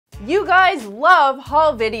You guys love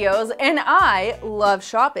haul videos and I love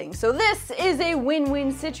shopping, so this is a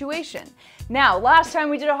win-win situation. Now, last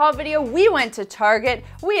time we did a haul video, we went to Target.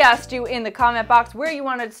 We asked you in the comment box where you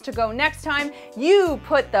wanted us to go next time. You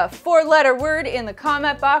put the 4-letter word in the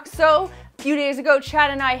comment box, so a few days ago,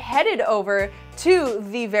 Chad and I headed over to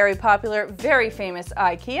the very popular, very famous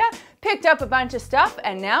IKEA, picked up a bunch of stuff,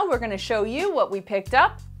 and now we're gonna show you what we picked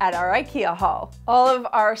up at our IKEA haul. All of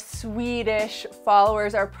our Swedish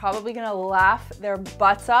followers are probably gonna laugh their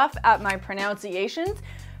butts off at my pronunciations,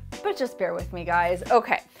 but just bear with me, guys.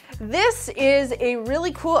 Okay, this is a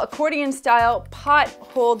really cool accordion style pot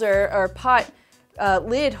holder or pot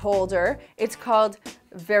lid holder. It's called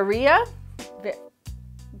Varia,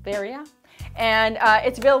 and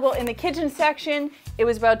it's available in the kitchen section. It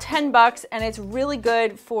was about 10 bucks and it's really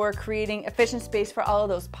good for creating efficient space for all of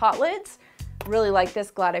those pot lids. Really like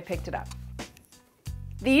this, glad I picked it up.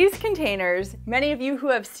 These containers, many of you who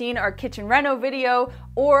have seen our kitchen reno video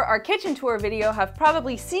or our kitchen tour video have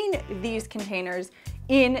probably seen these containers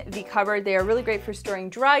in the cupboard. They are really great for storing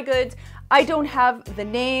dry goods. I don't have the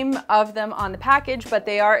name of them on the package, but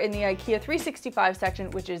they are in the IKEA 365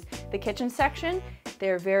 section, which is the kitchen section.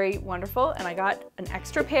 They're very wonderful, and I got an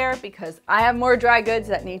extra pair because I have more dry goods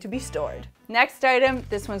that need to be stored. Next item,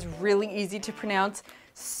 this one's really easy to pronounce,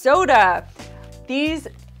 soda. These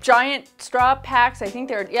giant straw packs, I think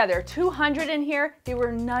there are 200 in here. They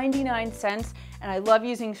were 99 cents, and I love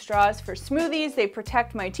using straws for smoothies. They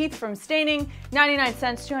protect my teeth from staining. 99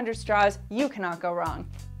 cents, 200 straws, you cannot go wrong.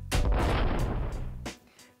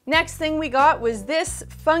 Next thing we got was this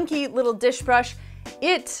funky little dish brush.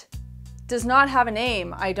 It does not have a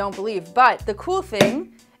name, I don't believe, but the cool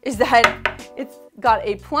thing is that it's got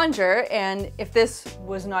a plunger, and if this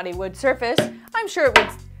was not a wood surface, I'm sure it would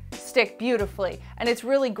stick beautifully. And it's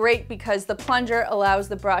really great because the plunger allows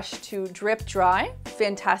the brush to drip dry.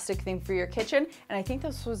 Fantastic thing for your kitchen, and I think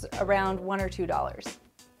this was around $1 or $2.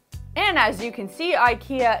 And as you can see,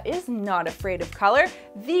 IKEA is not afraid of color.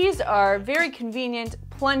 These are very convenient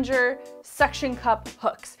plunger suction cup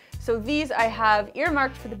hooks. So these I have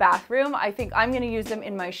earmarked for the bathroom. I think I'm gonna use them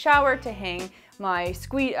in my shower to hang my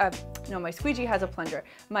my squeegee has a plunger,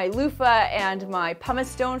 my loofah and my pumice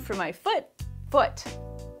stone for my foot.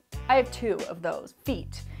 I have 2 of those,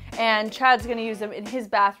 feet. And Chad's gonna use them in his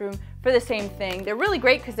bathroom for the same thing. They're really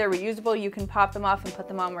great because they're reusable. You can pop them off and put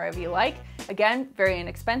them on wherever you like. Again, very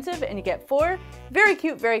inexpensive, and you get 4 very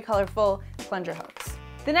cute, very colorful plunger hooks.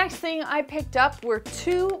 The next thing I picked up were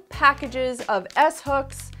 2 packages of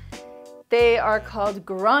S-hooks. They are called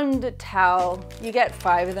Grund Towel. You get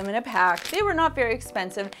 5 of them in a pack. They were not very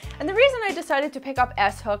expensive. And the reason I decided to pick up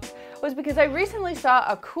S-hooks was because I recently saw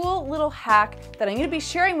a cool little hack that I'm gonna be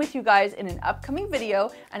sharing with you guys in an upcoming video,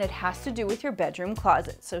 and it has to do with your bedroom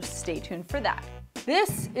closet, so stay tuned for that.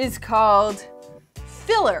 This is called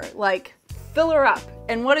Filler, like filler up.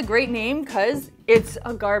 And what a great name, because it's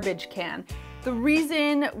a garbage can. The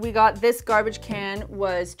reason we got this garbage can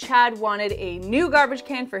was Chad wanted a new garbage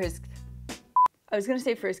can for his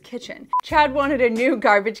kitchen. Chad wanted a new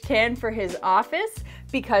garbage can for his office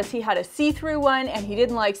because he had a see-through one and he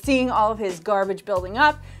didn't like seeing all of his garbage building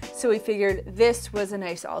up. So he figured this was a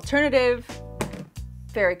nice alternative.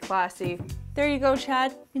 Very classy. There you go,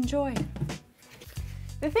 Chad. Enjoy.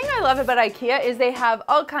 The thing I love about IKEA is they have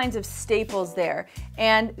all kinds of staples there.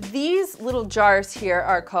 And these little jars here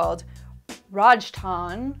are called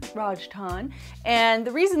Rajtan. And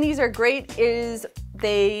the reason these are great is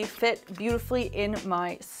they fit beautifully in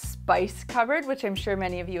my spice cupboard, which I'm sure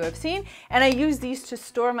many of you have seen. And I use these to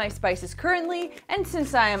store my spices currently. And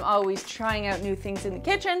since I am always trying out new things in the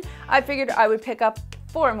kitchen, I figured I would pick up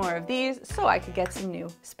 4 more of these so I could get some new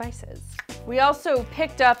spices. We also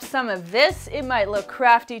picked up some of this. It might look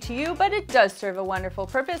crafty to you, but it does serve a wonderful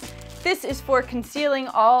purpose. This is for concealing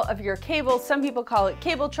all of your cables. Some people call it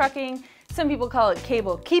cable trucking. Some people call it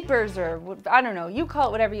cable keepers, or I don't know, you call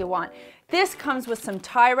it whatever you want. This comes with some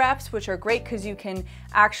tie wraps, which are great because you can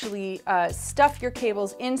actually stuff your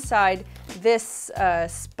cables inside this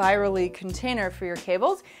spirally container for your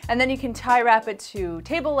cables, and then you can tie wrap it to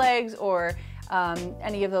table legs or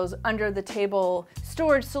any of those under the table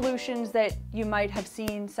storage solutions that you might have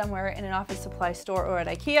seen somewhere in an office supply store or at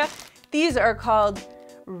IKEA. These are called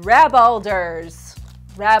Rabalders.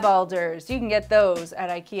 You can get those at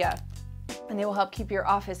IKEA, and they will help keep your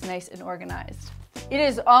office nice and organized. It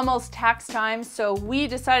is almost tax time, so we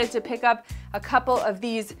decided to pick up a couple of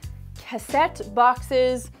these cassette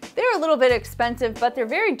boxes. They're a little bit expensive, but they're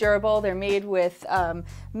very durable. They're made with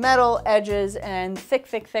metal edges and thick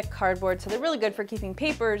cardboard, so they're really good for keeping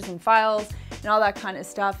papers and files and all that kind of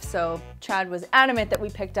stuff. So Chad was adamant that we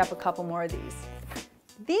picked up a couple more of these.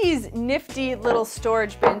 These nifty little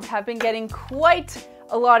storage bins have been getting quite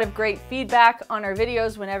a lot of great feedback on our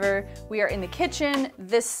videos whenever we are in the kitchen.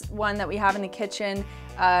 This one that we have in the kitchen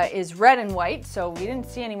is red and white, so we didn't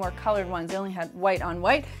see any more colored ones. They only had white on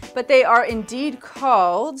white, but they are indeed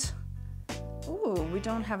called, ooh, we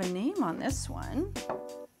don't have a name on this one.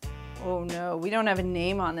 Oh no, we don't have a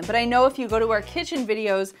name on them, but I know if you go to our kitchen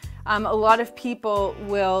videos, a lot of people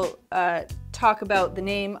will talk about the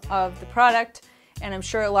name of the product, and I'm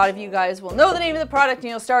sure a lot of you guys will know the name of the product and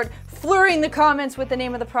you'll start flurrying the comments with the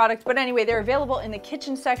name of the product. But anyway, they're available in the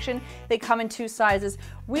kitchen section. They come in 2 sizes.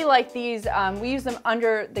 We like these. We use them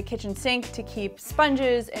under the kitchen sink to keep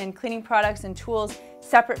sponges and cleaning products and tools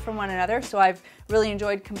separate from one another. So I've really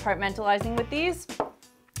enjoyed compartmentalizing with these.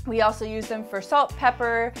 We also use them for salt,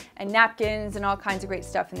 pepper, and napkins and all kinds of great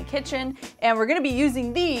stuff in the kitchen. And we're gonna be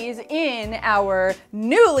using these in our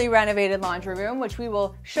newly renovated laundry room, which we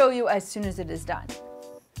will show you as soon as it is done.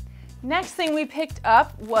 Next thing we picked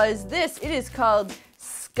up was this. It is called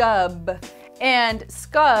Scub. And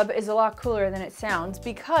Scub is a lot cooler than it sounds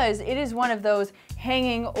because it is one of those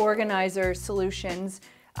hanging organizer solutions.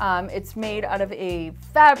 It's made out of a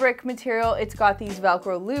fabric material. It's got these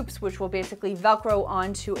Velcro loops, which will basically Velcro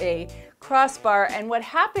onto a crossbar. And what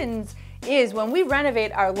happens is when we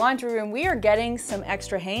renovate our laundry room, we are getting some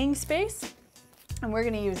extra hanging space. And we're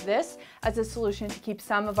gonna use this as a solution to keep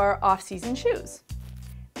some of our off-season shoes.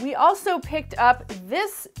 We also picked up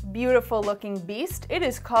this beautiful looking beast. It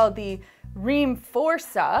is called the Ream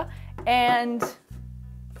Forza. And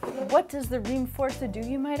what does the Ream Forza do,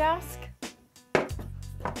 you might ask?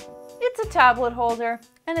 It's a tablet holder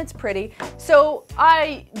and it's pretty. So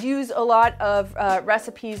I use a lot of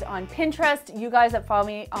recipes on Pinterest. You guys that follow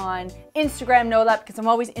me on Instagram know that because I'm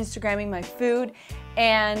always Instagramming my food.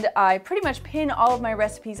 And I pretty much pin all of my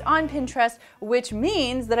recipes on Pinterest, which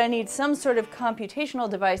means that I need some sort of computational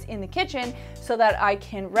device in the kitchen so that I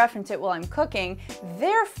can reference it while I'm cooking.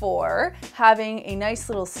 Therefore, having a nice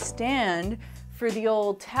little stand for the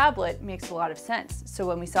old tablet makes a lot of sense. So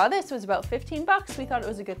when we saw this, it was about 15 bucks. We thought it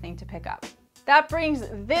was a good thing to pick up. That brings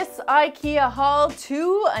this IKEA haul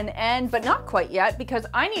to an end, but not quite yet because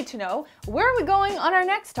I need to know where are we going on our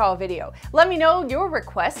next haul video. Let me know your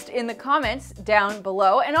request in the comments down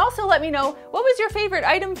below, and also let me know what was your favorite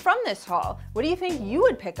item from this haul. What do you think you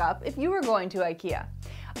would pick up if you were going to IKEA?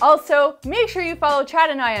 Also, make sure you follow Chad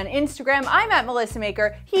and I on Instagram. I'm at Melissa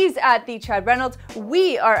Maker. He's at the Chad Reynolds.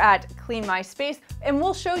 We are at Clean My Space, and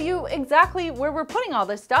we'll show you exactly where we're putting all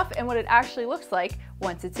this stuff and what it actually looks like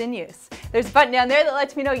once it's in use. There's a button down there that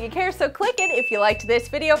lets me know you care, so click it if you liked this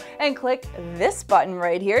video, and click this button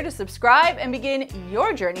right here to subscribe and begin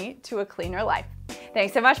your journey to a cleaner life.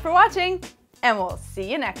 Thanks so much for watching, and we'll see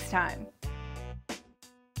you next time.